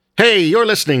Hey, you're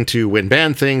listening to When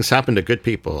Bad Things Happen to Good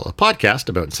People, a podcast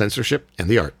about censorship and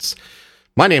the arts.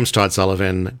 My name's Todd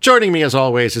Sullivan. Joining me, as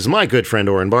always, is my good friend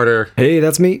Oren Barter. Hey,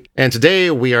 that's me. And today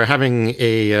we are having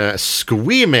a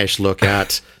squeamish look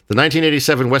at the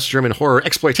 1987 West German horror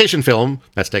exploitation film,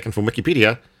 that's taken from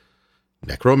Wikipedia,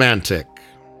 Necromantic.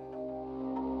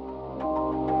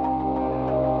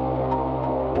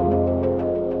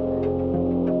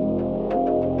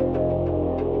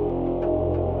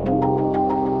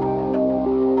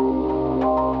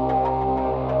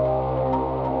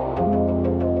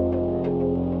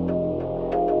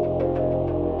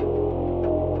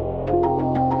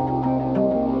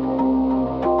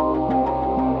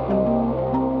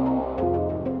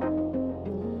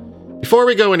 Before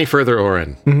we go any further,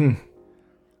 Oren,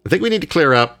 I think we need to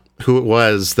clear up who it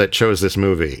was that chose this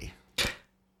movie.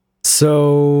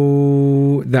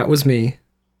 So that was me.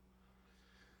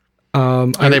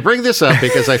 And I bring this up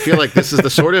because I feel like this is the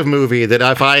sort of movie that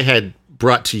if I had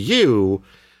brought to you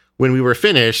when we were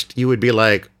finished, you would be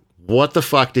like, what the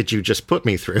fuck did you just put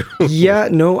me through? Yeah,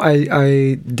 no,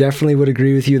 I definitely would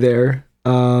agree with you there.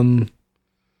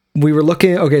 We were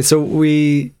looking, okay, so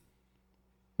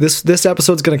This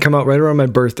episode's going to come out right around my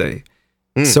birthday.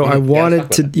 So I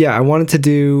wanted to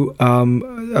do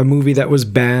a movie that was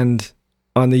banned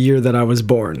on the year that I was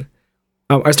born.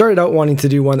 I started out wanting to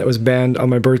do one that was banned on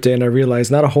my birthday, and I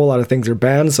realized not a whole lot of things are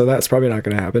banned, so that's probably not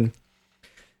going to happen.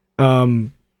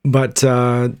 But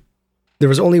there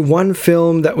was only one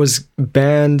film that was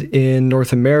banned in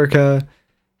North America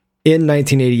in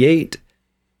 1988.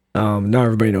 Now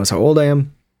everybody knows how old I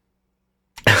am.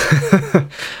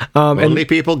 Only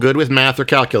people good with math or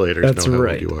calculators that's know how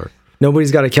right. old you are.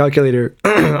 Nobody's got a calculator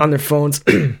on their phones.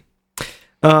 But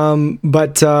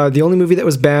the only movie that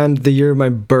was banned the year of my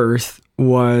birth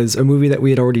was a movie that we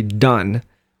had already done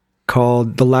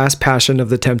called The Last Passion of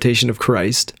the Temptation of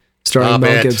Christ, starring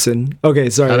Mel Gibson. Okay,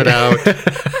 sorry. Cut it out.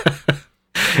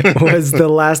 Was The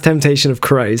Last Temptation of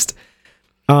Christ.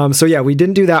 So yeah, we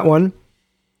didn't do that one,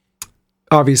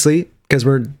 obviously, because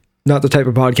we're not the type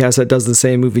of podcast that does the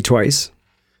same movie twice.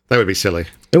 That would be silly.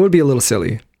 It would be a little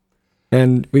silly.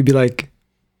 And we'd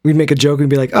make a joke and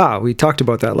be like, we talked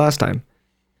about that last time.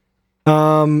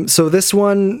 So this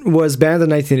one was banned in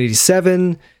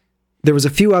 1987. There was a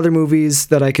few other movies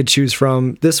that I could choose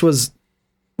from. This was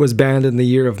banned in the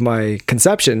year of my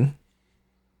conception,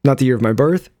 not the year of my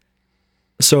birth.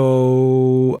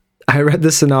 So I read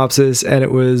the synopsis and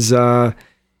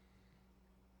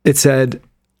it said,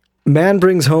 man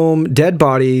brings home dead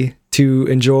body to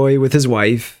enjoy with his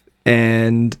wife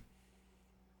and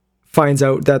finds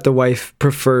out that the wife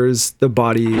prefers the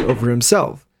body over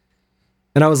himself.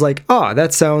 And I was like,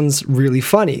 that sounds really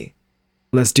funny.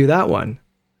 Let's do that one.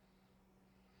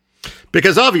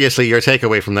 Because obviously your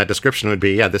takeaway from that description would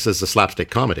be, this is a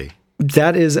slapstick comedy.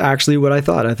 That is actually what I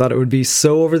thought. I thought it would be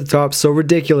so over the top, so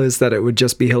ridiculous that it would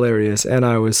just be hilarious. And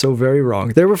I was so very wrong.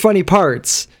 There were funny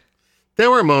parts. There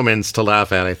were moments to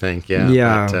laugh at, I think.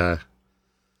 Yeah. But,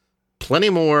 plenty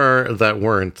more that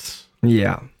weren't.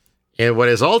 Yeah. And what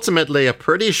is ultimately a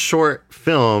pretty short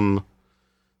film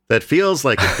that feels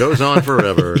like it goes on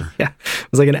forever. Yeah.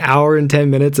 It was like an hour and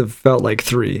 10 minutes. It felt like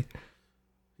 3.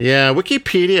 Yeah.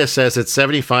 Wikipedia says it's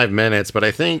 75 minutes, but I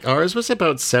think ours was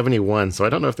about 71. So I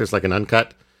don't know if there's like an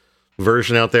uncut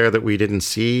version out there that we didn't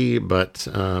see, but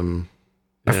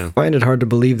I find it hard to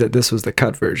believe that this was the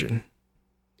cut version.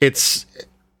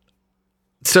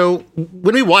 So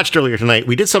when we watched earlier tonight,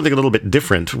 we did something a little bit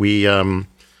different. We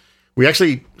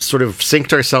actually sort of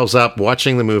synced ourselves up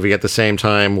watching the movie at the same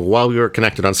time while we were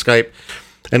connected on Skype,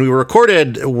 and we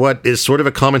recorded what is sort of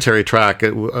a commentary track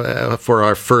for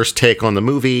our first take on the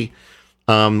movie.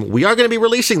 We are going to be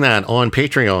releasing that on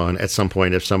Patreon at some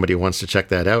point if somebody wants to check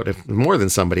that out. If more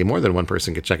than one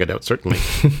person could check it out, certainly.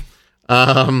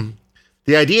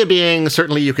 The idea being,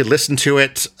 certainly you could listen to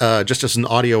it just as an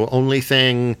audio-only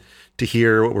thing to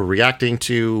hear what we're reacting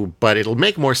to, but it'll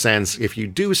make more sense if you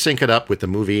do sync it up with the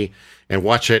movie and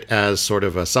watch it as sort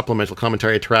of a supplemental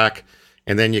commentary track,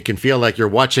 and then you can feel like you're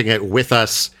watching it with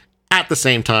us at the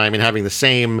same time and having the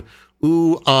same,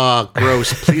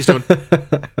 gross, please don't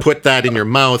put that in your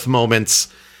mouth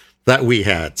moments that we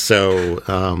had. So,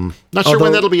 not sure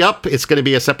when that'll be up. It's going to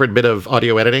be a separate bit of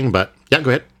audio editing, but yeah, go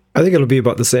ahead. I think it'll be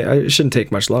about the same. It shouldn't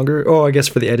take much longer. I guess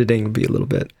for the editing it'll be a little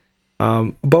bit.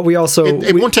 But we also...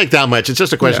 It won't take that much. It's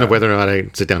just a question of whether or not I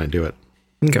sit down and do it.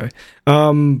 Okay.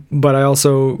 But I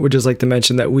also would just like to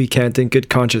mention that we can't in good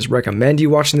conscience recommend you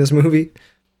watching this movie.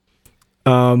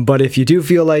 But if you do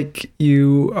feel like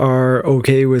you are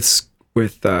okay with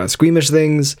squeamish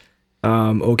things,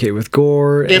 okay with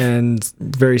gore and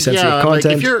very sensitive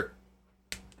content.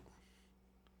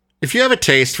 if you have a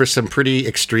taste for some pretty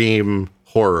extreme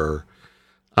horror,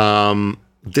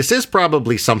 this is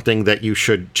probably something that you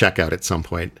should check out at some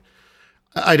point.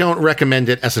 I don't recommend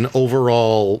it as an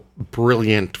overall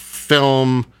brilliant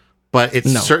film, but it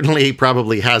certainly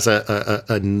probably has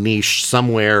a niche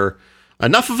somewhere.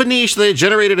 Enough of a niche that it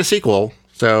generated a sequel.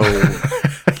 So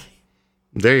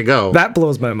there you go. That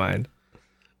blows my mind.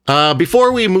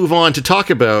 Before we move on to talk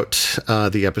about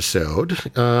the episode,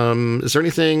 is there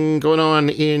anything going on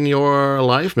in your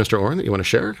life, Mr. Oren, that you want to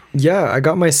share? Yeah, I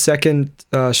got my second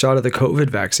shot of the COVID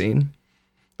vaccine.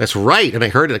 That's right, and I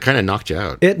heard it kind of knocked you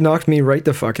out. It knocked me right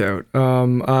the fuck out.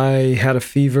 I had a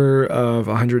fever of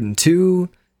 102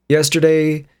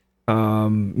 yesterday,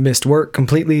 missed work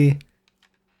completely,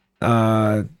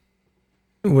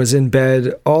 was in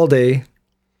bed all day,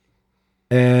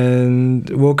 and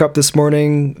woke up this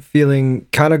morning feeling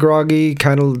kind of groggy,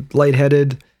 kind of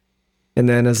lightheaded, and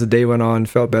then as the day went on,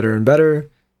 felt better and better.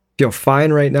 Feel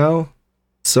fine right now.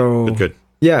 So, good.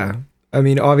 Yeah. I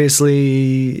mean,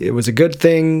 obviously, it was a good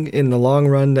thing in the long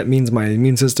run. That means my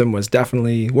immune system was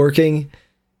definitely working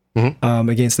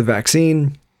against the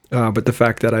vaccine. But the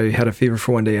fact that I had a fever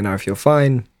for one day and now I feel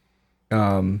fine,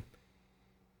 not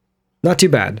too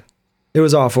bad. It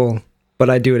was awful, but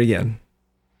I'd do it again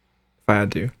if I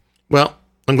had to. Well,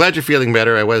 I'm glad you're feeling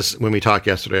better. When we talked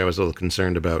yesterday, I was a little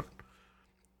concerned about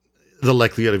the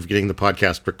likelihood of getting the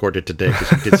podcast recorded today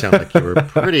because it did sound like you were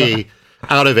pretty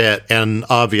out of it. And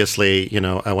obviously,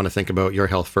 I want to think about your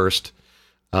health first.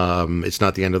 It's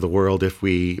not the end of the world if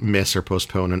we miss or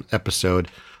postpone an episode.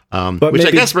 But which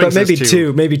maybe, I guess brings maybe us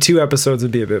to two episodes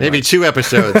would be a bit maybe much. 2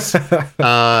 episodes.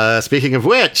 Speaking of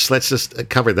which, let's just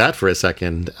cover that for a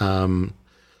second.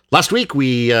 Last week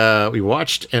we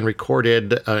watched and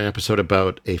recorded an episode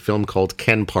about a film called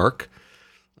Ken Park.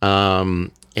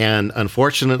 And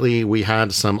unfortunately, we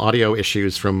had some audio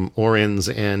issues from Oren's,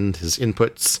 and his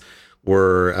inputs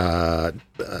were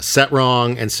set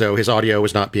wrong, and so his audio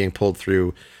was not being pulled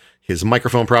through his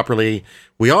microphone properly.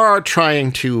 We are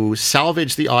trying to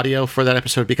salvage the audio for that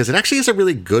episode because it actually is a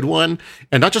really good one,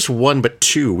 and not just one, but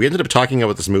 2. We ended up talking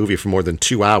about this movie for more than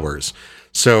 2 hours.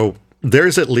 So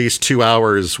there's at least 2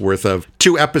 hours worth of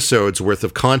 2 episodes worth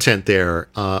of content there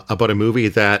about a movie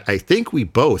that I think we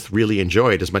both really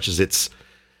enjoyed, as much as it's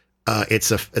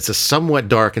a somewhat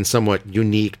dark and somewhat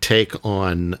unique take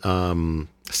on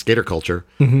skater culture.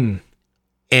 Mm-hmm.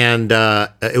 And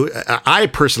I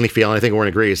personally feel, and I think Warren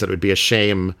agrees, that it would be a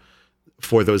shame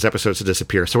for those episodes to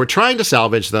disappear. So we're trying to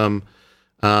salvage them.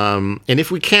 And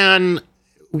if we can,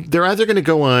 they're either going to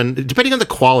go on, depending on the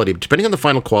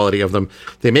final quality of them,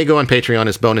 they may go on Patreon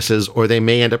as bonuses, or they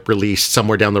may end up released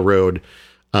somewhere down the road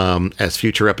as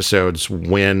future episodes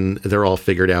when they're all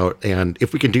figured out. And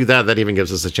if we can do that, that even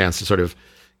gives us a chance to sort of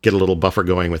get a little buffer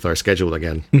going with our schedule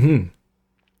again. Mm-hmm.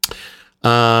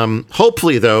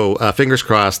 Hopefully, though, fingers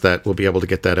crossed that we'll be able to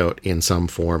get that out in some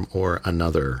form or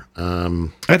another.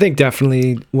 I think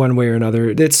definitely one way or another.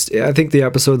 I think the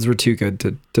episodes were too good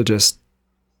to just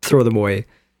throw them away.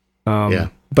 Yeah.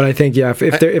 But I think, if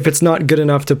it's not good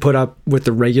enough to put up with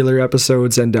the regular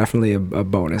episodes, then definitely a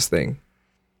bonus thing.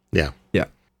 Yeah. Yeah.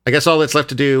 I guess all that's left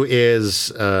to do is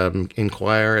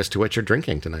inquire as to what you're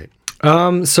drinking tonight.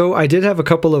 So I did have a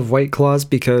couple of White Claws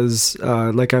because,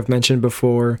 like I've mentioned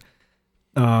before,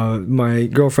 my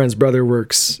girlfriend's brother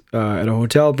works at a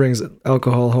hotel, brings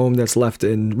alcohol home that's left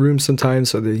in rooms sometimes,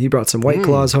 so he brought some White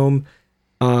Claws home.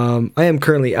 I am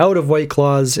currently out of White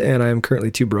Claws, and I am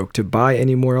currently too broke to buy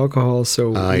any more alcohol,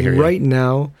 so right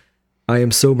now I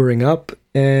am sobering up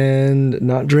and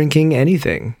not drinking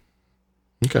anything.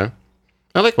 Okay.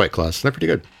 I like White Claws. They're pretty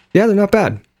good. Yeah, they're not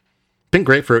bad. Pink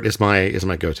grapefruit is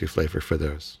my go-to flavor for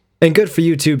those. And good for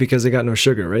you too, because they got no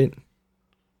sugar, right?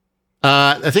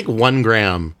 I think 1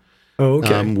 gram. Oh,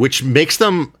 okay. Which makes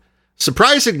them,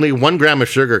 surprisingly, 1 gram of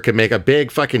sugar can make a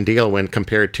big fucking deal when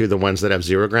compared to the ones that have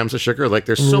 0 grams of sugar. Like,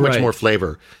 there's so much more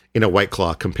flavor in a White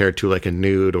Claw compared to like a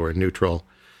nude or a neutral.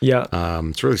 Yeah.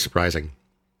 It's really surprising.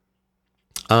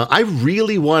 I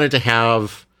really wanted to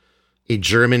have a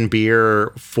German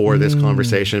beer for this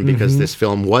conversation because this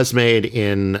film was made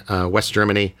in West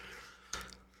Germany.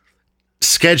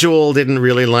 Schedule didn't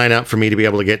really line up for me to be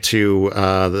able to get to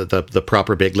the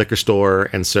proper big liquor store,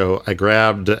 and so I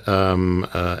grabbed an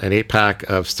 8-pack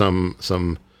of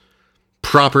some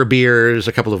proper beers,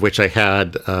 a couple of which I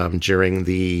had during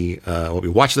when we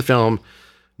watched the film.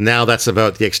 Now that's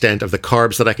about the extent of the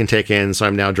carbs that I can take in, so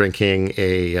I'm now drinking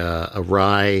a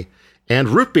rye and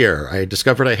root beer. I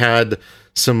discovered I had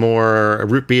some more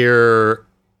root beer.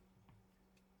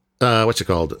 What's it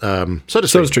called?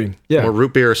 SodaStream. Yeah. Or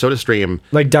root beer, SodaStream.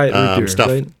 Like diet root beer, stuff.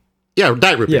 right? Yeah,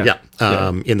 Diet Root Beer,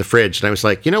 Yeah. in the fridge. And I was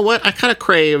like, you know what? I kind of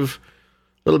crave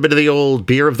a little bit of the old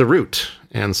beer of the root.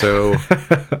 And so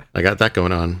I got that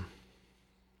going on.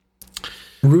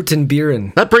 Root and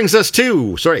Beeren. That brings us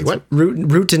to, sorry, what?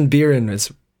 Root and Beeren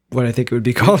is what I think it would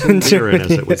be called in Germany. Beeren,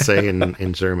 as it would say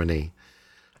in Germany.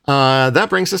 That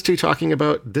brings us to talking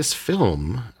about this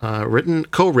film,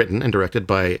 co-written and directed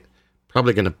by,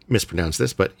 probably going to mispronounce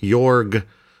this, but Jorg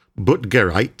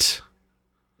Buttgereit.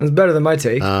 That's better than my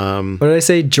take. What did I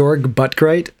say? Jorg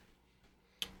Buttgereit?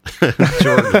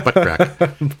 Jorg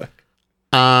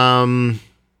Buttgereit.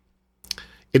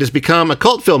 It has become a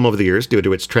cult film over the years due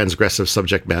to its transgressive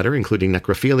subject matter, including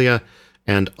necrophilia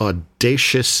and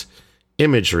audacious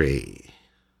imagery.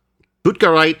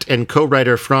 Buttgereit and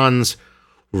co-writer Franz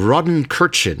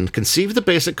Rodenkirchen conceived the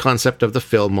basic concept of the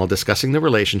film while discussing the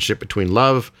relationship between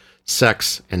love,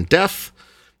 sex, and death.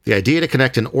 The idea to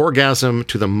connect an orgasm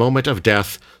to the moment of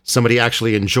death, somebody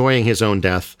actually enjoying his own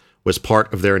death, was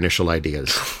part of their initial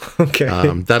ideas. Okay.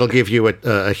 That'll give you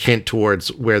a hint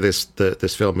towards where this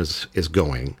film is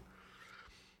going.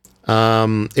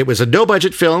 It was a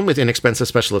no-budget film with inexpensive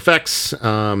special effects.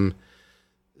 The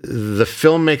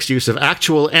film makes use of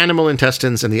actual animal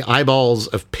intestines and the eyeballs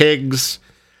of pigs.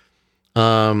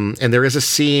 And there is a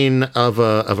scene of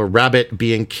a rabbit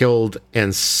being killed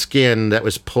and skinned that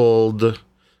was pulled, I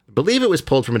believe it was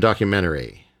pulled from a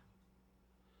documentary.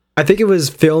 I think it was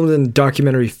filmed in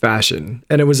documentary fashion,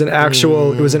 and it was an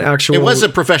actual. It was a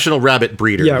professional rabbit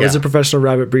breeder. Yeah, it was a professional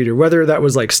rabbit breeder. Whether that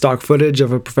was like stock footage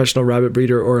of a professional rabbit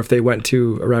breeder, or if they went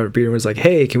to a rabbit breeder and was like,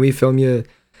 "Hey, can we film you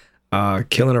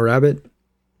killing a rabbit?"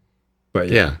 But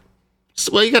yeah.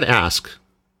 So, well, you got to ask.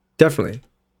 Definitely.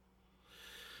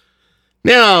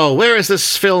 Now, where is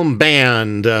this film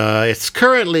banned? It's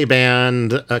currently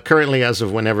banned, currently as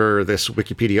of whenever this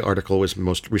Wikipedia article was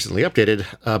most recently updated,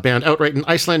 banned outright in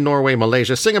Iceland, Norway,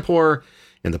 Malaysia, Singapore,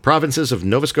 in the provinces of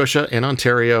Nova Scotia and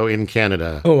Ontario in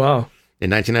Canada. Oh, wow.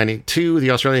 In 1992, the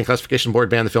Australian Classification Board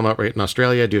banned the film outright in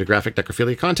Australia due to graphic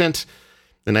necrophilia content.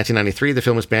 In 1993, the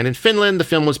film was banned in Finland. The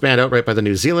film was banned outright by the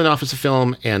New Zealand Office of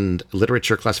Film and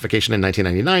Literature Classification in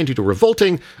 1999 due to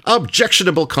revolting,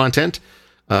 objectionable content.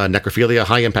 Necrophilia,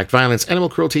 high-impact violence, animal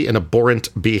cruelty, and abhorrent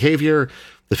behavior.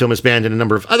 The film is banned in a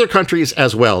number of other countries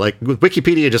as well. Like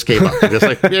Wikipedia just gave up. It's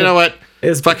like, you know what?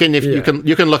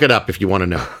 You can look it up if you want to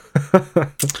know.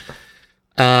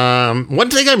 One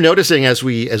thing I'm noticing as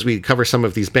we cover some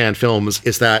of these banned films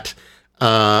is that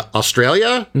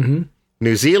Australia,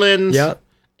 New Zealand,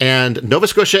 and Nova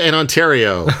Scotia and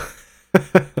Ontario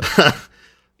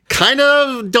kind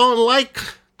of don't like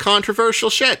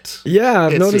controversial shit. Yeah,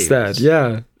 I've noticed that.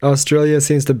 Yeah, Australia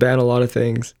seems to ban a lot of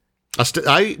things.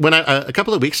 A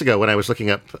couple of weeks ago, when I was looking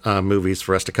up movies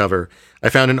for us to cover, I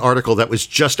found an article that was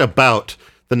just about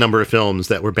the number of films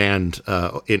that were banned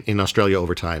in Australia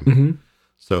over time. Mm-hmm.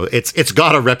 So it's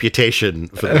got a reputation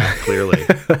for that, clearly.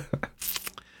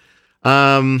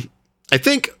 I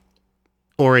think,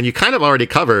 Oren, you kind of already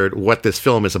covered what this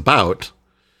film is about.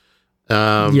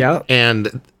 Yeah,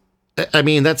 and I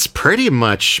mean, that's pretty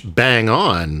much bang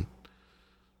on.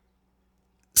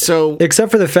 So,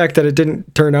 except for the fact that it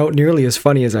didn't turn out nearly as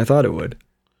funny as I thought it would.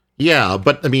 Yeah,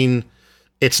 but I mean,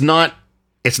 it's not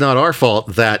our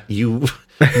fault that you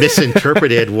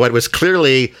misinterpreted what was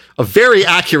clearly a very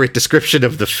accurate description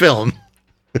of the film.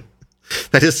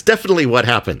 That is definitely what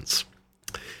happens.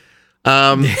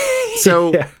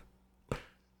 So yeah.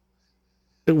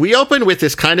 We open with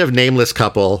this kind of nameless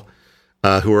couple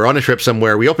who are on a trip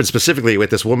somewhere. We open specifically with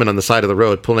this woman on the side of the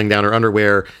road pulling down her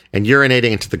underwear and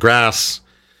urinating into the grass,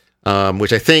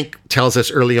 which I think tells us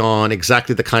early on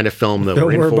exactly the kind of film that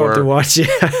we're in for. About to watch,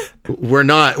 yeah. We're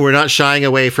not shying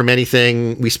away from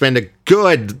anything. We spend a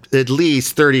good at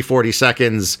least 30, 40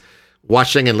 seconds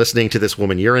watching and listening to this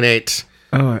woman urinate.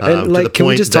 And like, can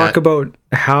we just talk about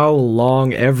how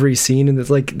long every scene in this?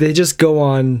 Like, they just go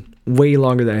on way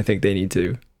longer than I think they need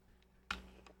to.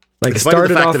 Like,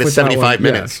 started off with 75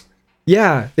 minutes.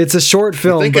 Yeah, it's a short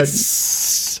film, but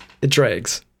it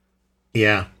drags.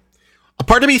 Yeah. A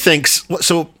part of me thinks,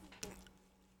 so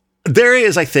there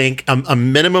is, I think, a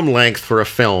minimum length for a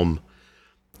film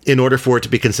in order for it to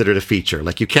be considered a feature.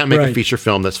 Like, you can't make a feature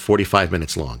film that's 45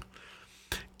 minutes long.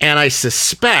 And I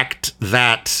suspect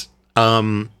that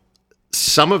some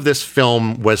of this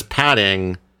film was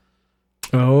padding.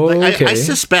 Oh, okay. I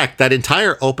suspect that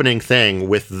entire opening thing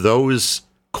with those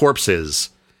corpses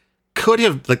could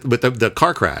have, like with the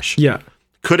car crash,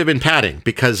 could have been padding,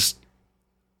 because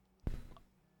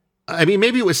I mean,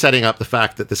 maybe it was setting up the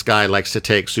fact that this guy likes to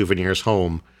take souvenirs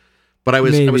home, but I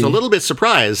was a little bit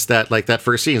surprised that, like, that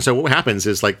first scene. So what happens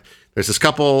is, like, there's this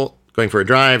couple going for a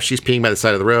drive. She's peeing by the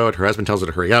side of the road. Her husband tells her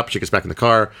to hurry up. She gets back in the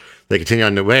car. They continue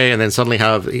on their way, and then suddenly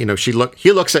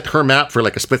he looks at her map for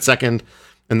like a split second,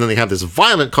 and then they have this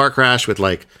violent car crash with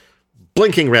like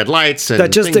blinking red lights and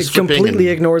that just completely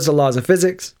ignores the laws of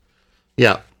physics.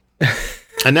 Yeah.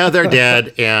 And now they're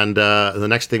dead, and the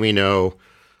next thing we know,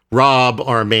 Rob,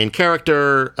 our main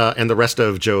character, and the rest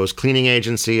of Joe's cleaning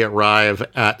agency arrive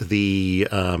at the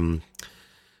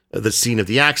scene of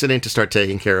the accident to start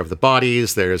taking care of the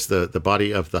bodies. There's the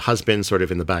body of the husband sort of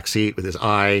in the back seat with his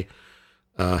eye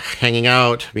hanging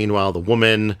out. Meanwhile, the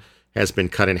woman has been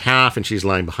cut in half, and she's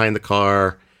lying behind the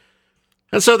car.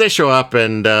 And so they show up,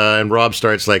 and Rob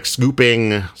starts like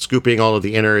scooping all of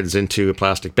the innards into a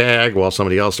plastic bag, while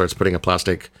somebody else starts putting a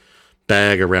plastic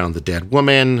bag around the dead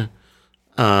woman.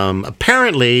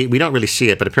 Apparently, we don't really see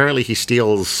it, but apparently he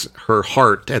steals her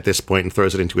heart at this point and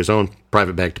throws it into his own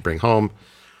private bag to bring home.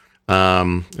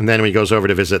 And then when he goes over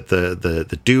to visit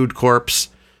the dude corpse,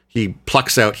 he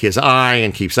plucks out his eye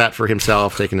and keeps that for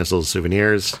himself, taking his little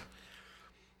souvenirs.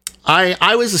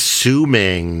 I was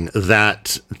assuming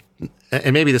that,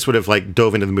 and maybe this would have like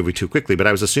dove into the movie too quickly, but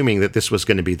I was assuming that this was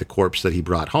going to be the corpse that he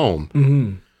brought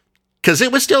home. Because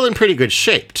it was still in pretty good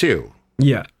shape, too.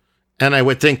 Yeah. And I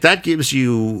would think that gives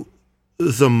you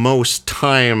the most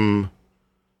time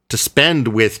to spend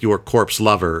with your corpse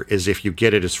lover is if you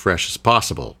get it as fresh as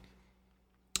possible.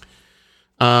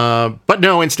 But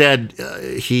no, instead,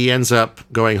 he ends up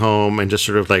going home and just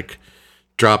sort of like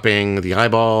dropping the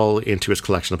eyeball into his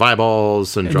collection of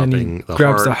eyeballs and dropping the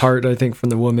grabs heart. the heart, I think, from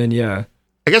the woman. Yeah.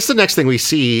 I guess the next thing we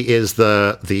see is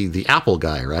the apple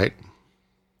guy, right?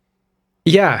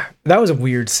 Yeah, that was a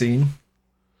weird scene.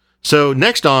 So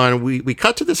next on, we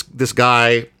cut to this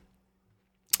guy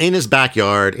in his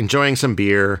backyard enjoying some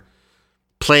beer,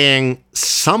 playing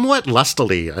somewhat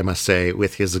lustily, I must say,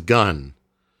 with his gun.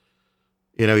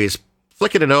 You know, he's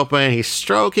flicking it open, he's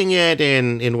stroking it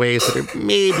in ways that are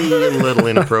maybe a little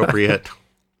inappropriate.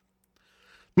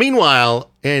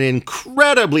 Meanwhile, an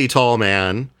incredibly tall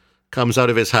man comes out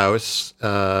of his house,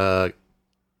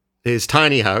 his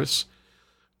tiny house,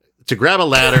 to grab a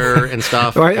ladder and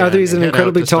stuff. Either he's an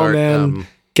incredibly tall man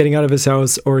getting out of his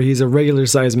house, or he's a regular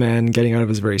sized man getting out of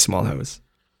his very small house.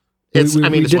 We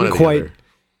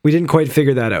didn't quite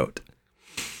figure that out.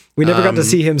 We never got to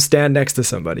see him stand next to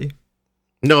somebody.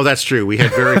 No, that's true. We had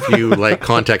very few like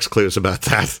context clues about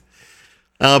that.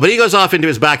 But he goes off into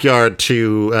his backyard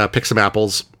to pick some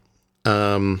apples.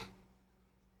 While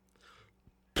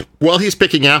he's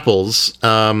picking apples,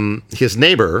 his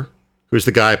neighbor, who's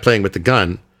the guy playing with the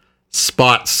gun,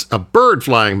 spots a bird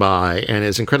flying by and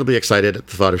is incredibly excited at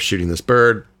the thought of shooting this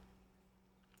bird.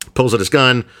 Pulls out his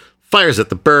gun, fires at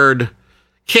the bird,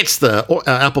 hits the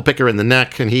apple picker in the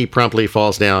neck, and he promptly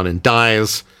falls down and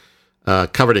dies,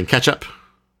 covered in ketchup.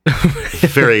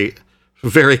 Very,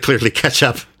 very clearly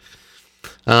ketchup.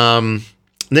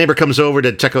 Neighbor comes over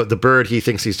to check out the bird he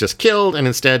thinks he's just killed, and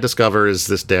instead discovers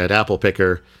this dead apple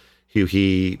picker, who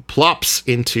he plops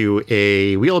into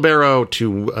a wheelbarrow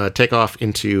to take off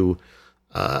into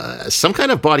some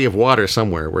kind of body of water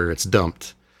somewhere where it's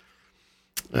dumped.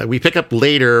 We pick up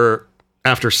later,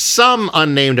 after some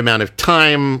unnamed amount of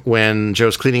time, when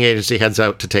Joe's cleaning agency heads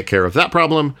out to take care of that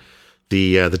problem,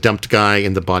 the dumped guy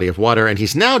in the body of water, and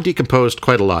he's now decomposed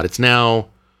quite a lot. It's now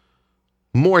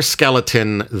more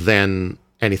skeleton than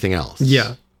anything else.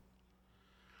 Yeah.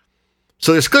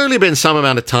 So there's clearly been some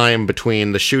amount of time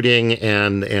between the shooting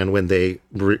and when they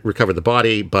recover the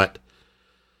body, but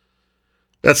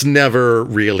that's never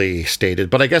really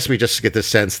stated. But I guess we just get the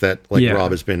sense that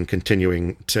Rob has been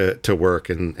continuing to work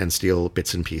and steal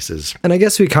bits and pieces. And I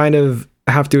guess we kind of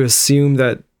have to assume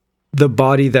that the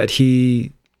body that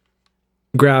he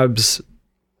grabs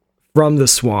from the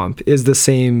swamp is the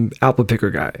same apple picker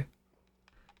guy.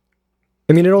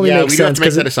 I mean, it only makes sense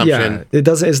because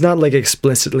it's not like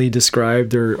explicitly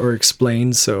described or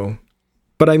explained. So,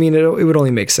 but I mean, it would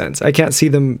only make sense. I can't see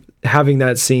them having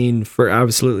that scene for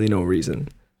absolutely no reason.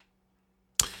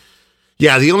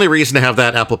 Yeah, the only reason to have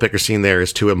that apple picker scene there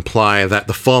is to imply that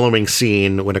the following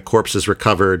scene, when a corpse is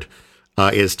recovered,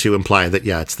 is to imply that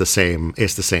it's the same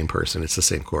person, it's the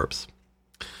same corpse.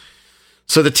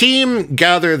 So the team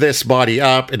gather this body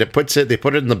up, and they put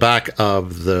it in the back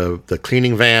of the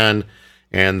cleaning van.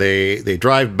 And they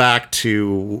drive back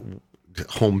to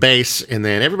home base, and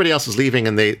then everybody else is leaving,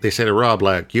 and they say to Rob,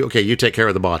 like, you take care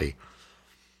of the body.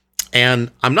 And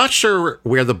I'm not sure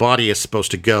where the body is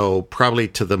supposed to go, probably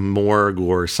to the morgue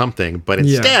or something, but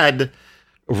instead,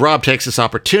 Rob takes this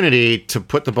opportunity to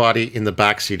put the body in the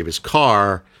backseat of his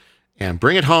car and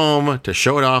bring it home to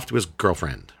show it off to his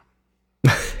girlfriend.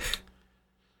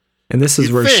 And this is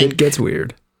where shit gets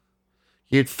weird.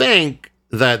 you'd think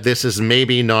that this is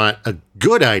maybe not a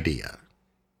good idea.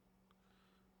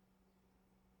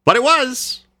 But it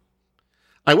was.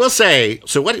 I will say,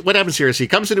 so what happens here is he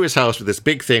comes into his house with this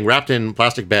big thing wrapped in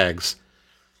plastic bags,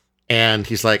 and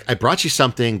he's like, I brought you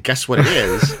something, guess what it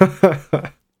is?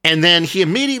 And then he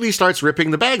immediately starts ripping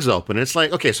the bags open. And it's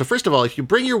like, okay, so first of all, if you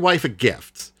bring your wife a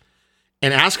gift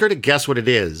and ask her to guess what it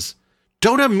is,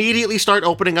 don't immediately start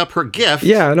opening up her gift.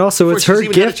 Yeah, and also it's her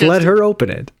gift, let her open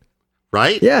it.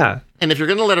 Right? Yeah. And if you're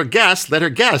going to let her guess, let her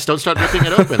guess. Don't start ripping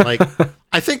it open. Like,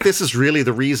 I think this is really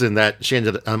the reason that she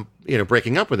ended up,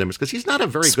 breaking up with him, is because he's not a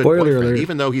very good boyfriend. Alert.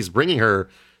 Even though he's bringing her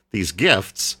these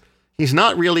gifts, he's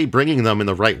not really bringing them in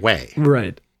the right way.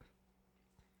 Right.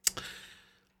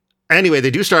 Anyway,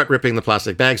 they do start ripping the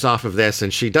plastic bags off of this,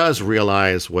 and she does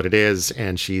realize what it is,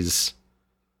 and she's,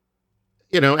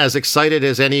 as excited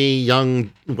as any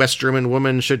young West German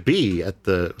woman should be at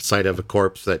the sight of a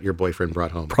corpse that your boyfriend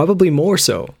brought home. Probably more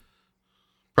so.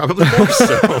 Probably more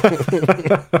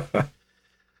so.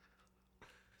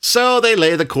 So they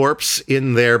lay the corpse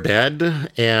in their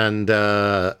bed, and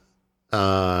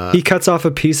he cuts off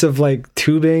a piece of like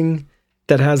tubing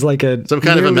that has like some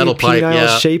kind of a metal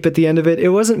pipe shape at the end of it. It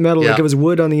wasn't metal, like it was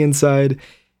wood on the inside.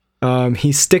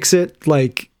 He sticks it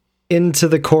like into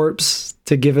the corpse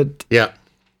to give it.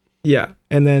 Yeah.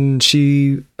 And then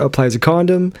she applies a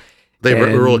condom. They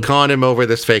roll a condom over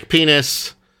this fake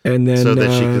penis. And then so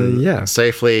that she can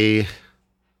safely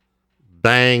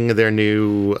bang their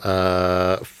new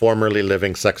formerly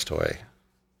living sex toy.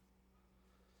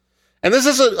 And this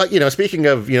is speaking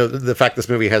of, the fact this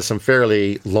movie has some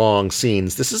fairly long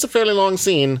scenes. This is a fairly long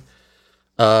scene.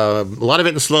 A lot of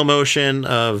it in slow motion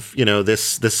of,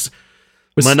 this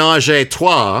menage a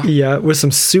trois. Yeah, with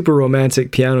some super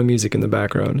romantic piano music in the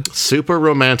background. Super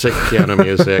romantic piano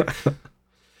music.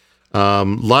 A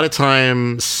lot of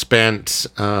time spent.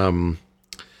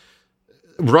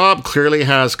 Rob clearly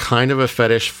has kind of a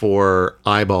fetish for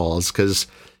eyeballs, because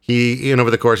he, over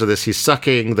the course of this, he's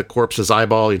sucking the corpse's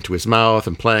eyeball into his mouth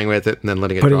and playing with it, and then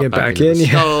letting it drop back into the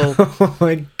skull. Oh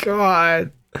my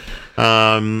god.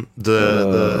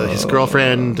 His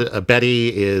girlfriend Betty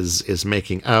is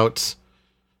making out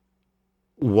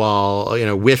while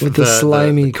with the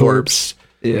slimy corpse.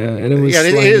 Yeah, and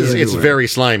it's very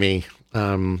slimy.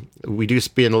 We do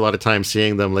spend a lot of time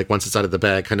seeing them, like once it's out of the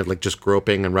bag, kind of like just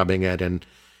groping and rubbing it, and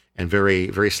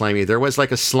very, very slimy. There was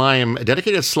like a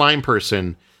dedicated slime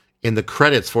person in the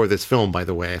credits for this film, by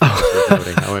the way.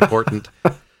 Noting how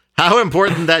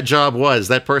important that job was.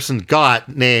 That person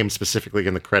got named specifically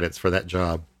in the credits for that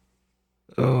job.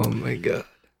 Oh my god.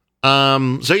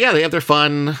 So yeah, they have their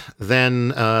fun. Then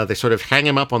they sort of hang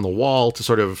him up on the wall to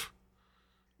sort of,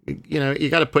 you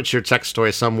got to put your sex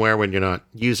toys somewhere when you're not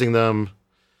using them.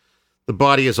 The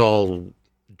body is all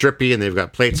drippy, and they've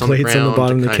got plates on the ground. On the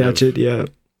bottom to catch it, yeah.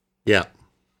 Yeah.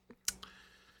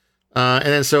 And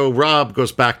then so Rob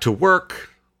goes back to work,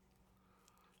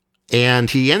 and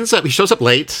he shows up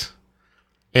late,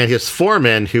 and his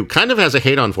foreman, who kind of has a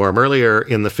hate-on for him, earlier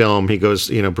in the film, he goes,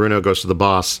 Bruno goes to the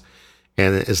boss,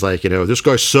 and is like, this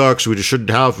guy sucks, we just shouldn't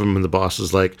have him, and the boss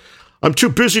is like, I'm too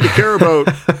busy to care about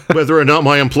whether or not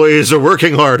my employees are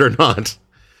working hard or not.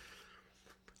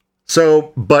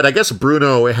 So, but I guess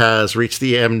Bruno has reached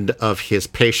the end of his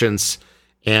patience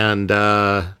and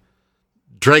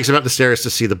drags him up the stairs to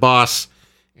see the boss.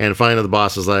 And finally the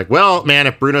boss is like, well, man,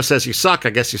 if Bruno says you suck, I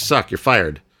guess you suck. You're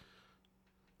fired.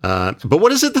 But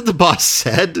what is it that the boss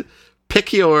said?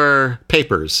 Pick your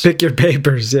papers. Pick your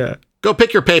papers, yeah. Go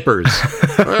pick your papers.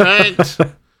 All right.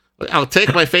 I'll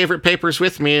take my favorite papers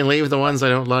with me and leave the ones I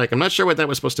don't like. I'm not sure what that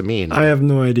was supposed to mean. I have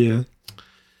no idea.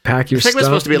 Pack your stuff. I think it was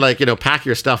supposed to be like, pack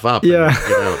your stuff up. Yeah.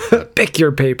 And, pick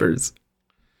your papers.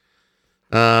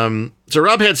 So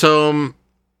Rob heads home.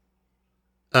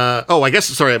 I guess,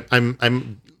 sorry,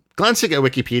 I'm glancing at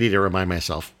Wikipedia to remind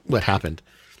myself what happened.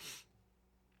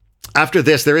 After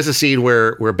this, there is a scene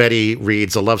where Betty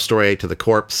reads a love story to the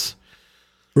corpse.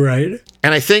 Right.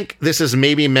 And I think this is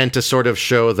maybe meant to sort of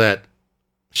show that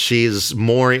she's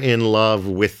more in love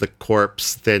with the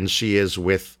corpse than she is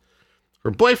with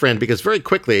her boyfriend, because very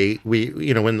quickly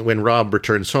when Rob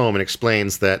returns home and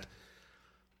explains that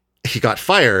he got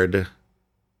fired,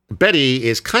 Betty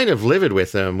is kind of livid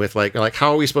with him, with like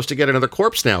how are we supposed to get another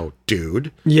corpse now,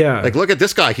 dude? Yeah. Like, look at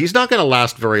this guy. He's not going to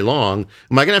last very long.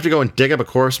 Am I going to have to go and dig up a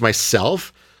corpse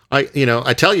myself? I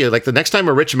tell you, like, the next time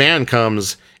a rich man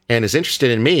comes and is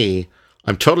interested in me,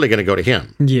 I'm totally going to go to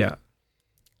him. Yeah.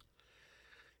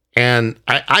 And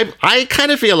I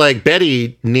kind of feel like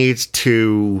Betty needs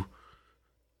to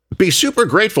be super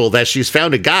grateful that she's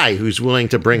found a guy who's willing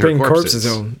to bring her corpses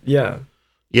home. Yeah.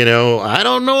 You know, I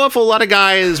don't know if a lot of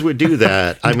guys would do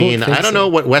that. I mean, I don't know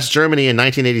what West Germany in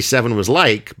 1987 was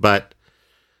like, but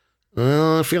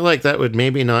I feel like that would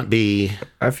maybe not be.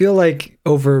 I feel like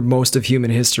over most of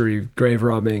human history, grave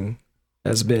robbing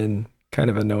has been kind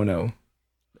of a no-no.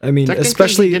 I mean,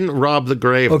 especially he didn't rob the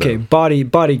grave. Okay, though.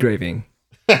 body graving,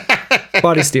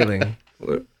 body stealing,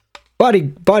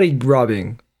 body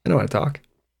robbing. I know how to talk.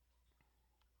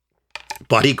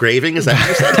 Body graving, is that what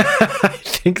you said? I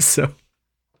think so.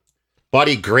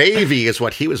 Body gravy is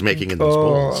what he was making in those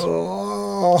bowls.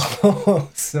 Oh,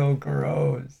 so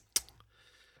gross.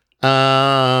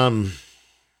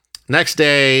 Next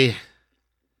day,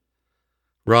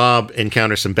 Rob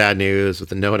encounters some bad news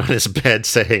with a note on his bed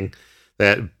saying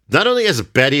that not only has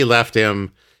Betty left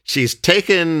him, she's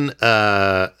taken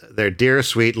their dear,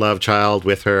 sweet love child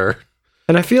with her.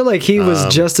 And I feel like he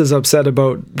was just as upset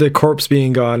about the corpse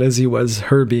being gone as he was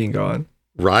her being gone.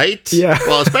 Right? Yeah.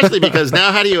 Well, especially because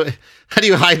now how do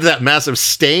you hide that massive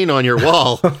stain on your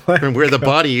wall from where the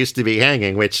body used to be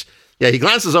hanging? Which, yeah, he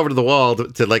glances over to the wall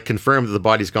to like confirm that the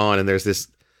body's gone, and there's this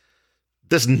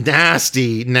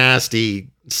nasty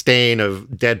stain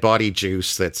of dead body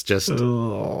juice that's just,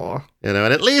 oh. You know.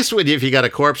 And at least if you got a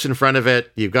corpse in front of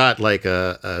it, you've got like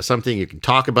a something you can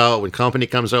talk about when company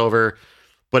comes over.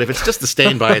 But if it's just the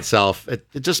stain by itself, it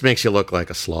just makes you look like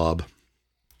a slob.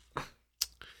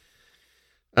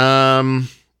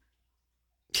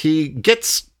 He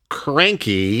gets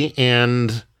cranky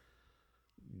and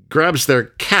grabs their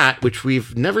cat, which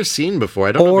we've never seen before.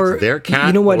 I don't know if it's their cat.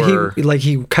 You know what?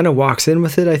 He kind of walks in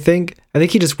with it. I think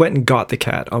he just went and got the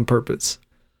cat on purpose.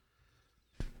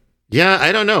 Yeah,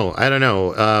 I don't know.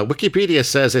 Wikipedia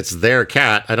says it's their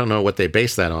cat. I don't know what they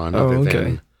base that on, other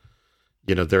than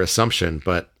their assumption.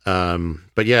 But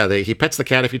yeah, he pets the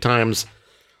cat a few times.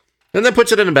 And then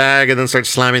puts it in a bag and then starts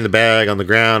slamming the bag on the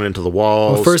ground into the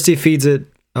walls. Well, first he feeds it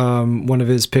one of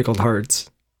his pickled hearts.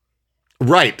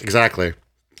 Right, exactly.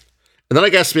 And then I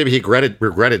guess maybe he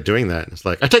regretted doing that. It's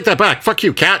like, I take that back. Fuck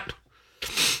you, cat.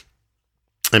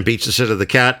 And beats the shit out of the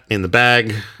cat in the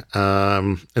bag.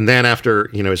 And then after,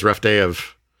 his rough day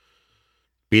of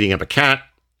beating up a cat,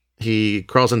 he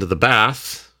crawls into the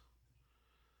bath.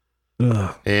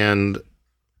 Ugh. And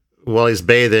while he's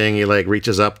bathing, he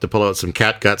reaches up to pull out some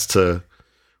cat guts to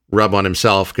rub on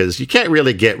himself, because you can't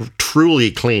really get truly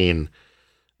clean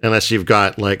unless you've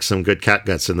got some good cat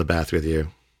guts in the bath with you.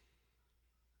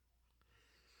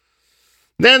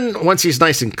 Then once he's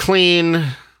nice and clean,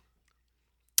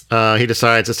 he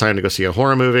decides it's time to go see a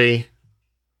horror movie,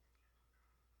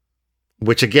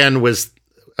 which again was,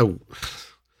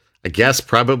 I guess,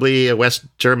 probably a West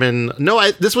German. No,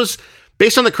 this was.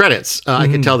 Based on the credits, I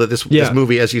can tell that this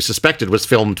movie, as you suspected, was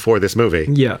filmed for this movie.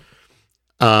 Yeah.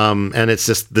 And it's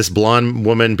just this blonde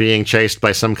woman being chased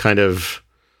by some kind of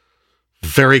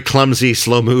very clumsy,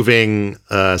 slow-moving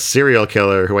serial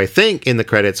killer, who I think in the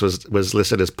credits was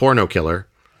listed as porno killer.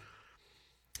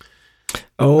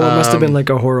 Oh, it must have been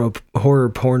like a horror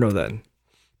porno then.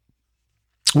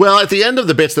 Well, at the end of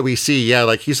the bits that we see,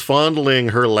 yeah, he's fondling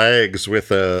her legs with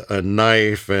a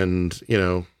knife, and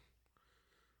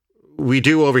we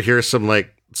do overhear some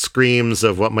screams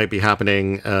of what might be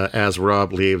happening as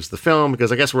Rob leaves the film,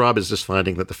 because I guess Rob is just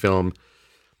finding that the film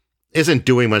isn't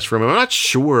doing much for him. I'm not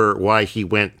sure why he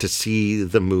went to see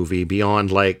the movie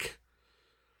beyond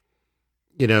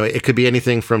it could be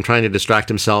anything from trying to distract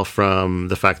himself from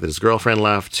the fact that his girlfriend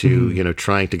left to,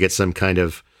 trying to get some kind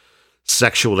of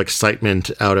sexual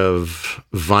excitement out of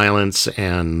violence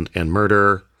and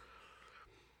murder.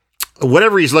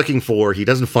 Whatever he's looking for, he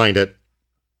doesn't find it.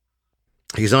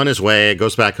 He's on his way,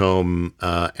 goes back home,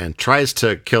 and tries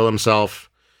to kill himself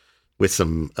with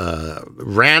some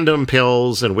random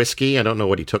pills and whiskey. I don't know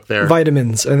what he took there.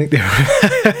 Vitamins. I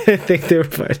think they were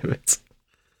vitamins.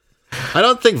 I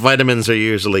don't think vitamins are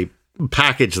usually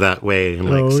packaged that way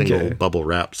in single bubble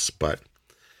wraps, but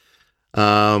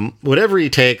whatever he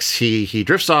takes, he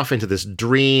drifts off into this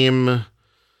dream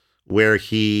where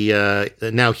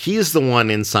now he's the one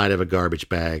inside of a garbage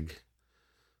bag.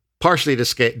 Partially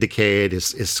decayed.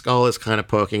 His skull is kind of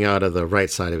poking out of the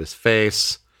right side of his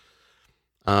face.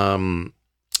 Then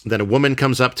a woman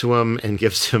comes up to him and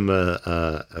gives him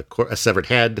a severed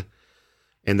head.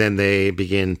 And then they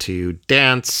begin to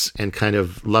dance and kind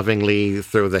of lovingly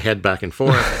throw the head back and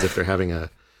forth as if they're having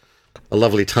a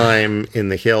lovely time in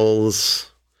the hills.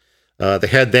 The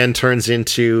head then turns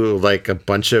into a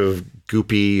bunch of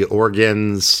goopy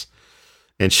organs.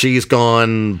 And she's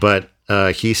gone, but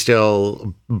he's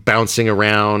still bouncing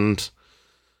around,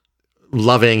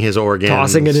 loving his organs.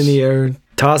 Tossing it in the air.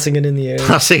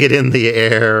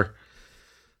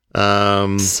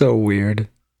 So weird.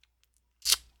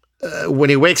 when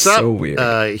he wakes So up,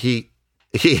 weird. he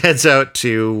heads out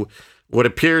to what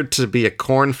appeared to be a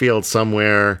cornfield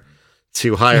somewhere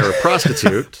to hire a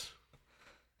prostitute.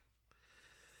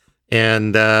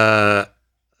 And I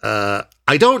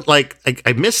don't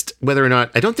I missed whether or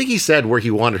not, I don't think he said where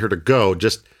he wanted her to go,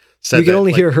 just said We can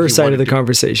only hear her he side of wanted the to-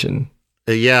 conversation.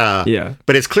 Yeah. Yeah.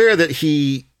 But it's clear that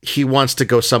he wants to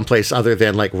go someplace other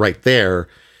than like right there.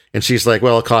 And she's like,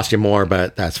 well, it'll cost you more,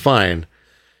 but that's fine.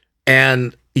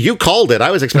 And you called it. I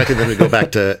was expecting them to go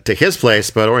back to his place,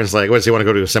 but Oren's like, what, does he want to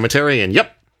go to a cemetery? And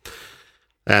yep,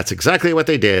 that's exactly what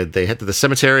they did. They head to the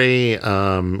cemetery.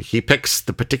 He picks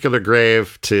the particular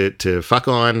grave to fuck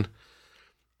on.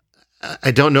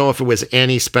 I don't know if it was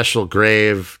any special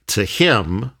grave to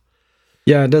him.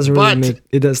 Yeah, it doesn't really But-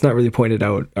 it's not really pointed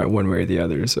out one way or the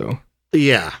other, so.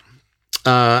 Yeah.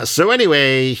 So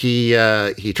anyway, he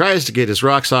tries to get his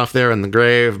rocks off there in the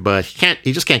grave, but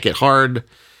he just can't get hard.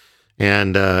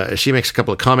 And she makes a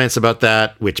couple of comments about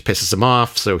that, which pisses him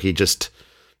off. So he just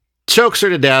chokes her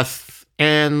to death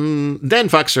and then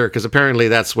fucks her, because apparently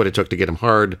that's what it took to get him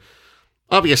hard.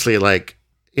 Obviously,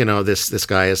 this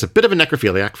guy is a bit of a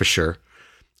necrophiliac for sure.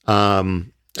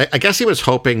 I guess he was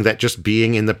hoping that just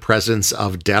being in the presence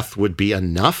of death would be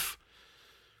enough.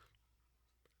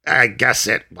 I guess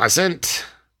it wasn't.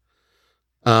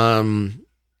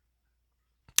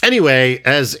 Anyway,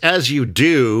 as you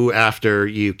do after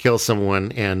you kill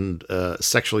someone and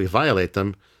sexually violate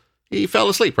them, he fell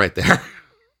asleep right there.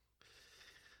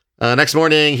 Next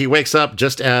morning, he wakes up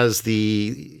just as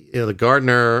the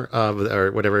gardener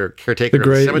or whatever caretaker of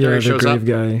the cemetery the shows up. grave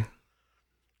guy.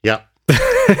 Yeah,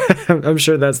 I'm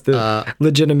sure that's the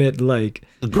legitimate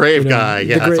grave you know, guy. the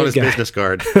Yeah, that's grave on his guy. business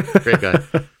card. Grave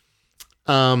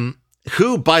guy.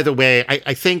 Who, by the way,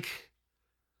 I think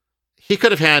he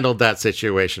could have handled that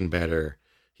situation better.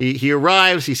 He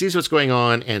arrives, he sees what's going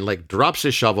on, and drops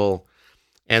his shovel.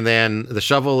 And then the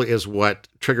shovel is what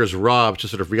triggers Rob to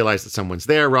sort of realize that someone's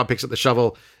there. Rob picks up the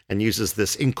shovel and uses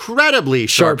this incredibly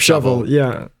sharp shovel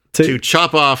yeah. to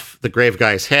chop off the grave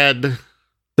guy's head.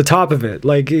 The top of it.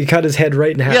 He cut his head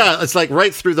right in half. Yeah, it's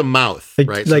right through the mouth.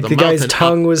 Right? So the mouth guy's and up.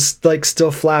 tongue was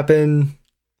still flapping.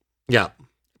 Yeah.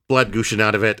 Blood gushing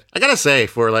out of it. I gotta say,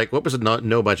 for what was a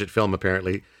no budget film,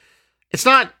 apparently, it's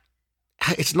not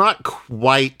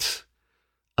quite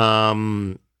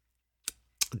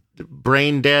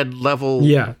brain dead level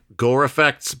Yeah. gore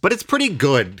effects, but it's pretty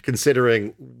good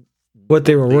considering What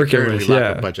they were the working apparently with. lack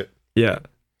Yeah. of budget. Yeah.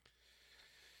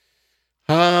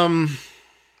 Um,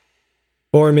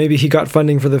 Or maybe he got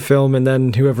funding for the film and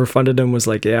then whoever funded him was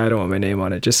like, yeah, I don't want my name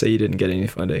on it. Just say you didn't get any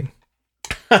funding.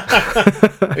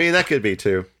 I mean, that could be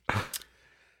too.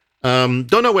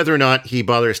 Don't know whether or not he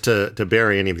bothers to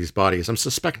bury any of these bodies. I'm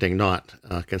suspecting not,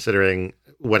 considering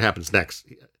what happens next.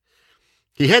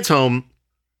 He heads home,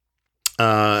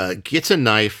 gets a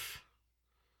knife,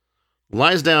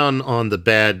 lies down on the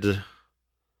bed,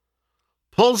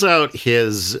 pulls out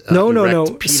his No.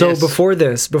 penis. So before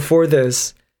this,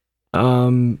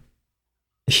 I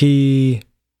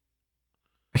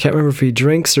can't remember if he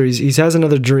drinks or he has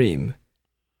another dream,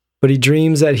 but he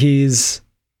dreams that he's,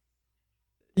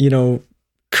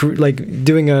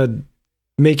 doing a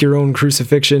make your own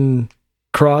crucifixion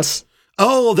cross.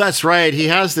 Oh, that's right. He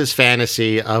has this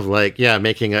fantasy of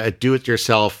making a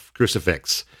do-it-yourself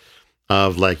crucifix.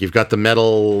 Of you've got the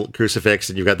metal crucifix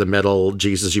and you've got the metal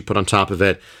Jesus you put on top of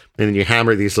it, and then you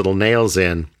hammer these little nails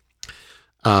in.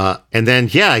 And then,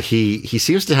 he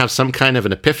seems to have some kind of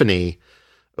an epiphany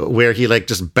where he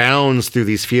just bounds through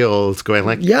these fields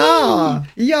going Yeah.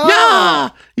 yeah,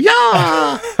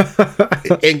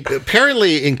 and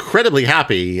apparently incredibly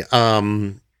happy.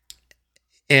 And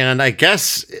I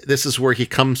guess this is where he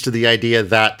comes to the idea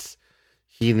that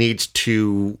he needs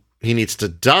to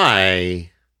die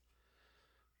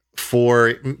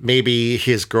for maybe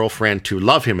his girlfriend to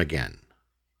love him again.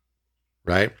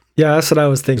 Right? Yeah, that's what I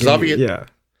was thinking.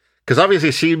 Because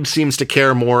obviously she seems to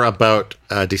care more about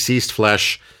deceased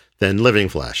flesh than living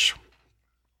flesh.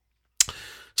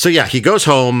 So he goes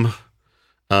home,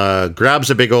 grabs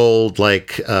a big old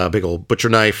butcher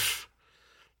knife,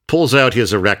 pulls out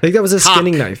his erect. I think that was a cock.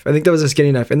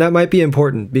 skinning knife. And that might be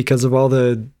important because of all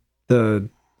the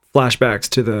flashbacks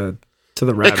to the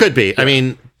rabbit. It could be. I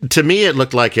mean, to me, it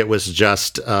looked like it was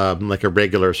just a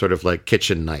regular sort of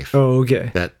kitchen knife Oh,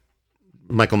 okay. that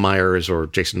Michael Myers or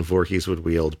Jason Voorhees would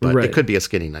wield, but Right. it could be a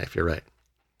skinning knife. You're right.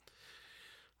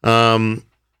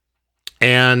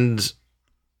 And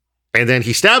then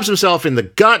he stabs himself in the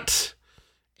gut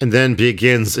and then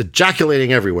begins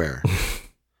ejaculating everywhere.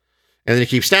 And then he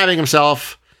keeps stabbing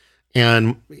himself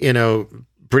and,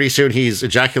 pretty soon he's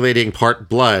ejaculating part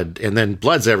blood, and then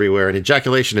blood's everywhere, and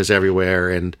ejaculation is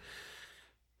everywhere, and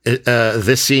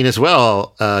this scene as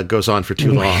well goes on for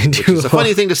too long, which is a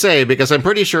funny thing to say because I'm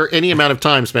pretty sure any amount of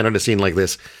time spent on a scene like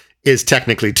this is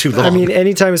technically too long. I mean,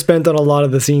 any time spent on a lot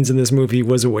of the scenes in this movie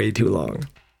was way too long.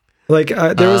 Like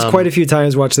there was quite a few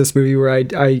times watched this movie where I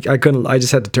couldn't. I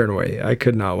just had to turn away. I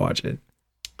could not watch it.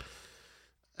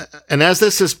 And as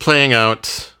this is playing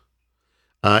out,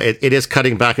 it is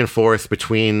cutting back and forth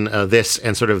between this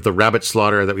and sort of the rabbit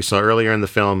slaughter that we saw earlier in the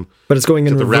film. But it's going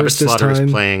in the rabbit reverse this slaughter time.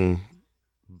 is playing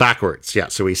backwards. Yeah,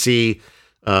 so we see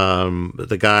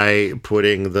the guy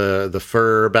putting the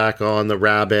fur back on the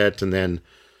rabbit, and then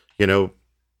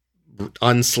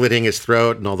unslitting his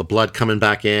throat, and all the blood coming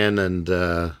back in, and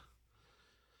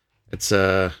it's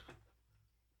yeah,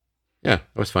 it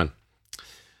was fun.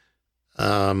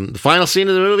 The final scene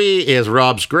of the movie is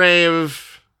Rob's grave.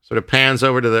 Sort of pans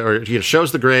over to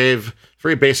shows the grave,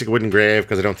 very basic wooden grave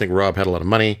because I don't think Rob had a lot of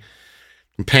money.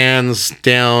 And pans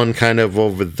down kind of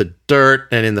over the dirt,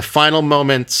 and in the final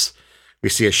moments, we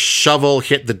see a shovel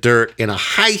hit the dirt, and a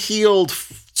high-heeled,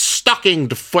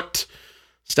 stockinged foot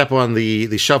step on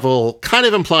the shovel, kind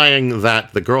of implying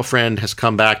that the girlfriend has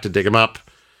come back to dig him up,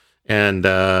 and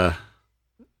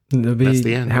They'll be that's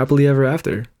the end. happily ever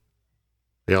after.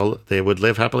 They would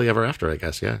live happily ever after, I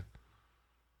guess. Yeah.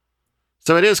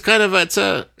 So it is kind of it's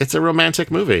a romantic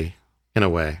movie in a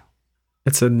way.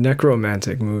 It's a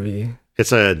necromantic movie.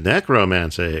 It's a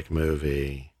necromantic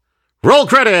movie. Roll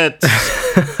credits.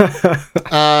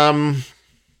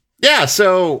 Yeah.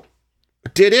 So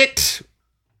did it?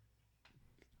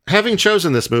 Having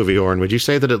chosen this movie, Oren, would you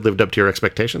say that it lived up to your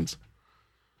expectations?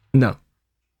 No.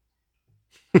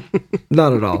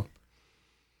 Not at all.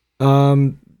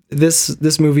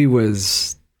 This movie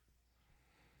was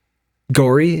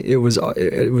gory. It was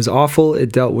awful.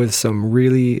 It dealt with some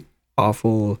really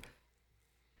awful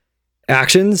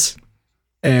actions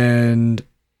and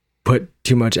put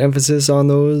too much emphasis on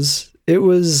those. I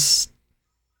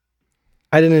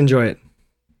didn't enjoy it.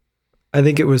 I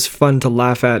think it was fun to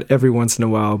laugh at every once in a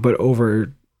while, but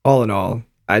all in all,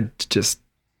 I just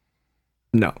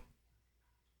no.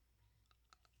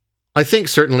 I think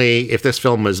certainly if this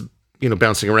film was,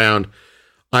 bouncing around,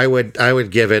 I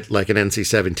would give it like an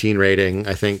NC-17 rating.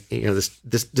 I think,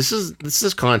 this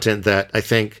is content that I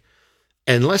think,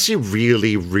 unless you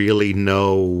really, really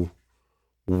know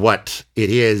what it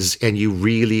is and you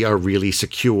really are really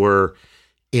secure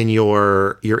in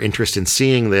your interest in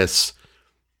seeing this,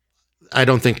 I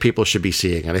don't think people should be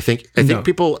seeing it. I think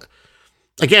people,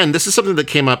 again, this is something that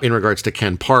came up in regards to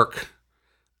Ken Park,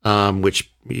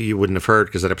 which you wouldn't have heard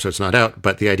because that episode's not out.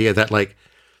 But the idea that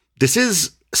this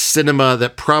is cinema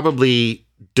that probably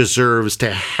deserves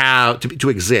to have to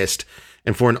exist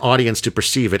and for an audience to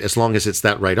perceive it as long as it's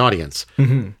that right audience.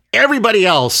 Mm-hmm. Everybody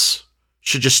else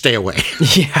should just stay away.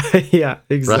 Yeah,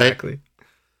 exactly. Right?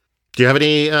 Do you have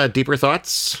any deeper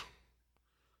thoughts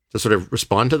to sort of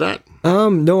respond to that?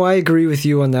 No, I agree with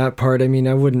you on that part. I mean,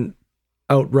 I wouldn't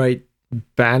outright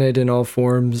ban it in all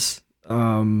forms.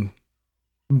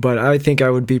 But I think I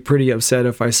would be pretty upset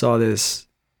if I saw this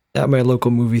at my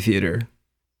local movie theater.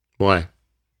 Why?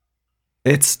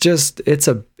 It's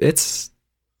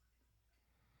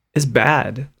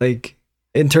bad. Like,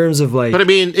 in terms of like. But I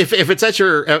mean, if it's at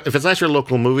your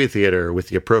local movie theater with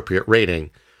the appropriate rating,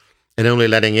 and only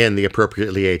letting in the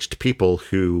appropriately aged people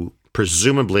who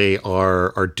presumably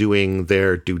are doing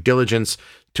their due diligence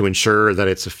to ensure that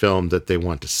it's a film that they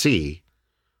want to see,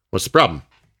 what's the problem?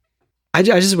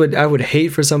 I would hate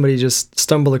for somebody to just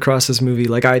stumble across this movie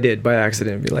like I did by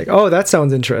accident and be like, oh, that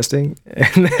sounds interesting.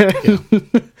 And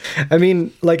then, I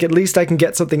mean, like, at least I can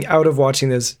get something out of watching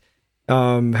this,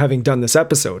 having done this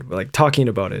episode, like talking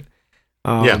about it.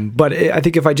 But I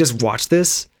think if I just watched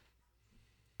this,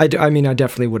 I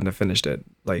definitely wouldn't have finished it.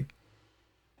 Like,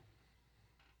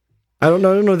 I don't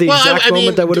know the exact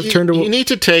moment that would have turned. You need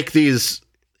to take these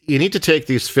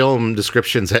film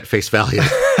descriptions at face value.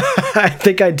 I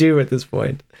think I do at this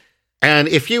point. And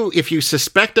if you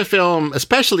suspect a film,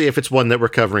 especially if it's one that we're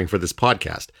covering for this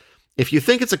podcast, if you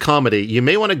think it's a comedy, you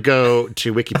may want to go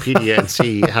to Wikipedia and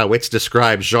see how it's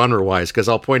described genre-wise, because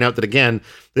I'll point out that, again,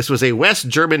 this was a West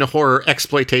German horror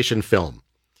exploitation film.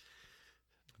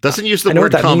 Doesn't use the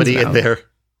word comedy in there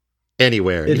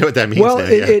anywhere. You know what that means now,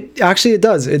 yeah. It actually, it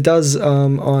does. It does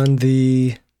on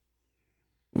the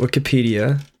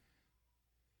Wikipedia.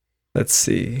 Let's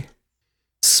see.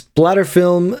 Splatter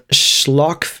film,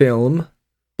 schlock film,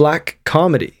 black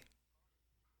comedy.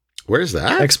 Where's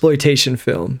that? Exploitation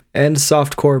film and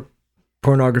softcore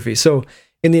pornography. So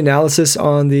in the analysis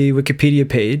on the Wikipedia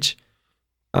page,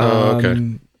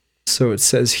 okay. So it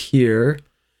says here,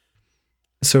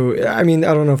 So, I mean,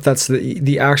 I don't know if that's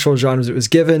the actual genres it was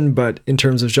given, but in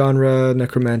terms of genre,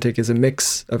 necromantic is a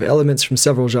mix of elements from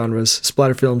several genres: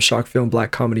 splatter film, shock film,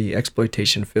 black comedy,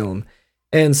 exploitation film,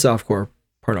 and softcore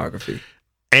pornography.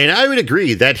 And I would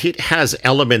agree that it has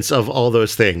elements of all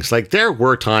those things. Like, there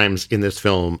were times in this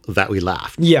film that we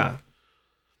laughed. Yeah.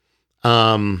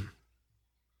 But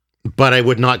I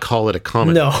would not call it a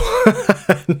comedy. No.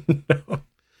 No.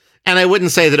 And I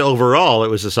wouldn't say that overall it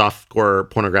was a softcore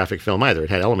pornographic film either.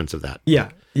 It had elements of that. Yeah.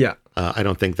 Yeah. I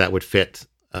don't think that would fit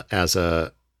as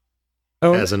an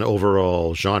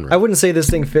overall genre. I wouldn't say this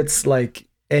thing fits like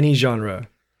any genre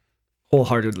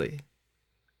wholeheartedly.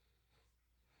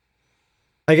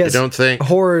 I guess I don't think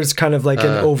horror is kind of like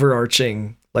an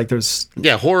overarching, like there's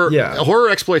horror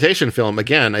exploitation film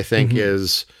again. I think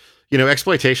is,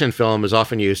 exploitation film is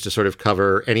often used to sort of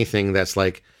cover anything that's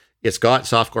like it's got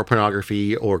softcore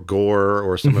pornography or gore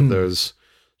or some of those,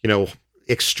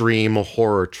 extreme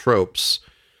horror tropes.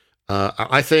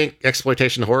 I think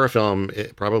exploitation horror film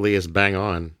it probably is bang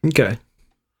on. Okay,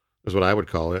 is what I would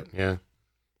call it. Yeah.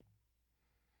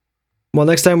 Well,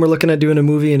 next time we're looking at doing a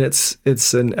movie and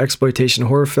it's an exploitation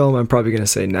horror film, I'm probably going to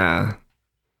say, nah,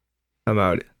 I'm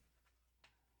out.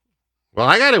 Well,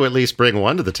 I got to at least bring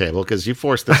one to the table because you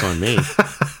forced this on me.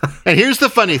 And here's the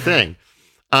funny thing.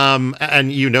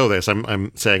 And you know this,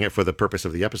 I'm saying it for the purpose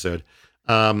of the episode.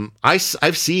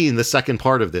 I've seen the second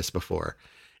part of this before.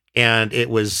 And it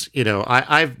was,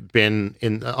 I've been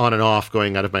on and off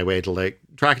going out of my way to like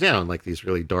track down like these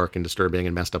really dark and disturbing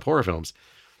and messed up horror films.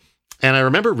 And I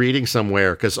remember reading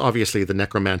somewhere, because obviously the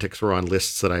Necromantics were on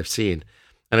lists that I've seen.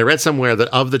 And I read somewhere that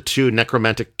of the two,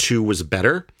 Necromantic 2 was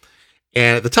better.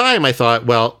 And at the time I thought,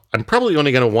 well, I'm probably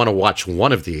only going to want to watch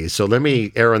one of these. So let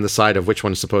me err on the side of which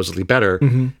one's supposedly better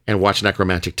and watch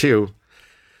Necromantic 2.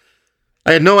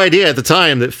 I had no idea at the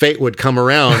time that Fate would come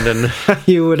around. And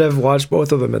you would have watched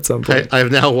both of them at some point.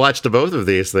 I've now watched both of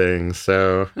these things.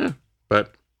 So,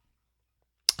 but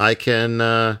I can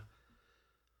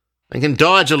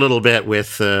dodge a little bit with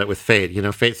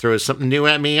Fate. Fate throws something new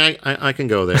at me. I can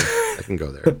go there. I can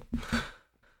go there.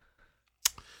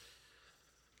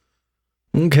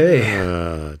 Okay.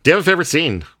 Do you have a favorite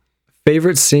scene?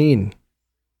 Favorite scene.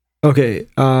 Okay.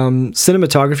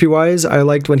 Cinematography wise, I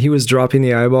liked when he was dropping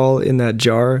the eyeball in that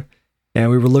jar,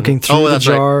 and we were looking through the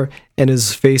jar, and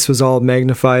his face was all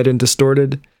magnified and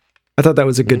distorted. I thought that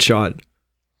was a good shot.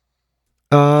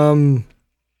 I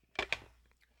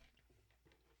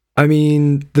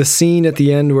mean, the scene at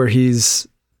the end where he's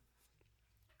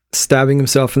stabbing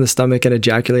himself in the stomach and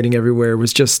ejaculating everywhere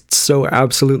was just so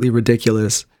absolutely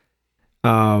ridiculous.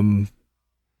 I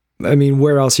mean,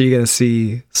 where else are you going to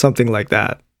see something like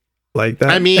that? Like that?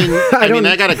 I mean,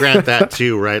 I got to grant that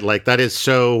too, right? Like that is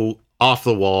so off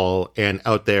the wall and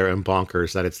out there and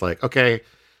bonkers that it's like, okay,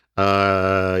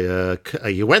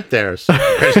 you went there. So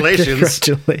congratulations.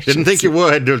 Didn't think you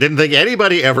would. Didn't think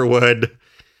anybody ever would.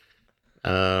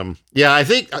 I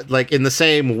think like in the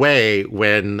same way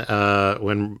when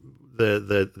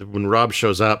Rob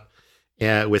shows up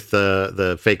with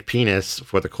the fake penis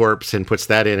for the corpse and puts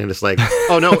that in, and it's like,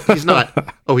 oh no, he's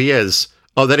not. Oh, he is.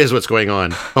 Oh, that is what's going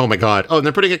on. Oh my God. Oh, and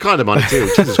they're putting a condom on it too.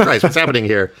 Jesus Christ, what's happening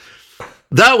here?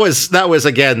 That was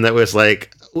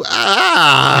like, what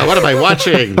am I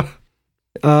watching?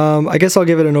 I guess I'll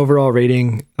give it an overall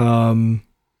rating. I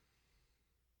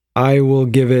will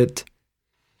give it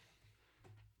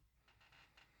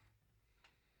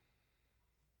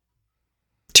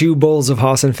 2 bowls of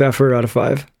Haas and Pfeffer out of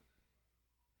 5.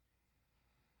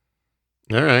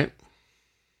 All right.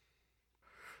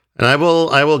 And I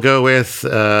will go with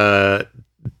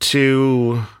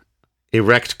 2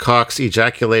 erect cocks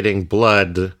ejaculating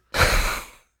blood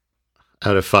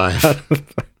out of 5.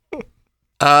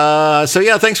 So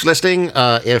yeah, thanks for listening.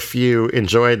 If you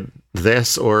enjoyed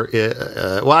this, or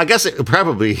I guess it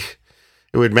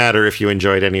would matter if you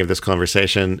enjoyed any of this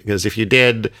conversation, because if you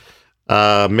did,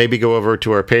 maybe go over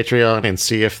to our Patreon and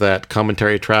see if that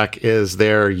commentary track is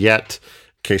there yet, in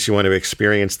case you want to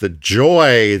experience the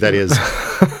joy that is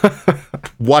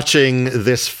watching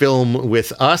this film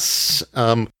with us.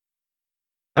 I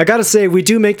gotta say, we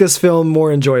do make this film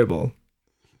more enjoyable.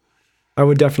 I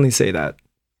would definitely say that.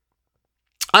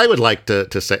 I would like to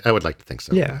think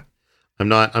so. Yeah. I'm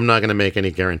not going to make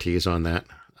any guarantees on that.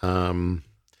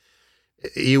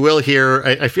 You will hear,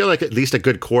 I feel like at least a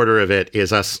good quarter of it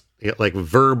is us like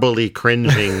verbally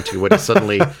cringing to what is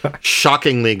suddenly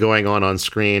shockingly going on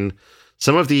screen.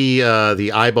 Some of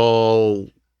the eyeball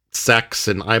sex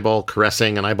and eyeball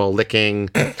caressing and eyeball licking.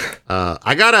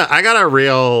 I got a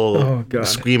real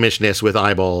squeamishness with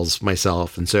eyeballs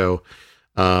myself. And so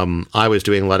I was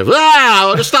doing a lot of,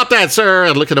 just stop that, sir,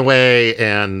 and looking away.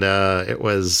 And it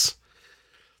was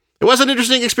an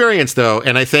interesting experience, though.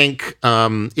 And I think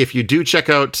if you do check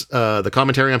out the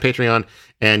commentary on Patreon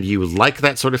and you like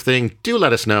that sort of thing, do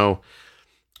let us know.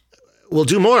 We'll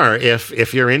do more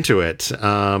if you're into it.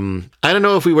 I don't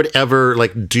know if we would ever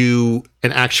do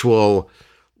an actual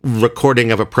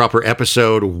recording of a proper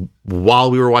episode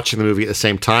while we were watching the movie at the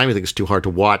same time. I think it's too hard to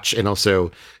watch and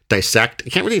also dissect.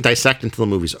 You can't really dissect until the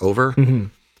movie's over. Mm-hmm.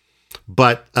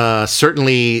 But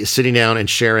certainly sitting down and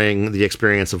sharing the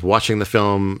experience of watching the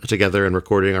film together and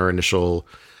recording our initial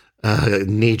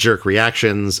knee-jerk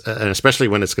reactions, and especially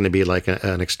when it's going to be like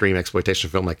an extreme exploitation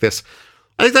film like this,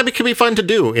 I think that could be fun to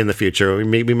do in the future. We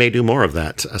may do more of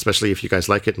that, especially if you guys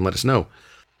like it, and let us know.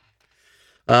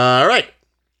 All right.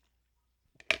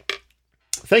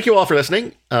 Thank you all for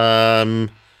listening.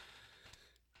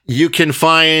 You can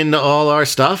find all our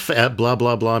stuff at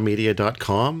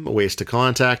blahblahblahmedia.com. Ways to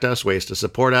contact us, ways to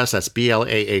support us. That's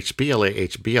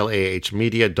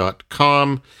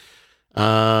blahblahmedia.com.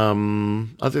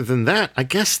 Other than that, I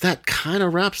guess that kind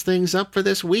of wraps things up for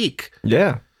this week.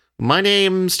 Yeah. My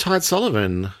name's Todd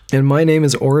Sullivan. And my name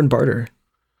is Oren Barter.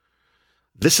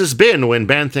 This has been When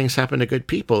Bad Things Happen to Good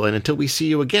People, and until we see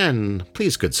you again,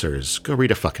 please, good sirs, go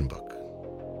read a fucking book.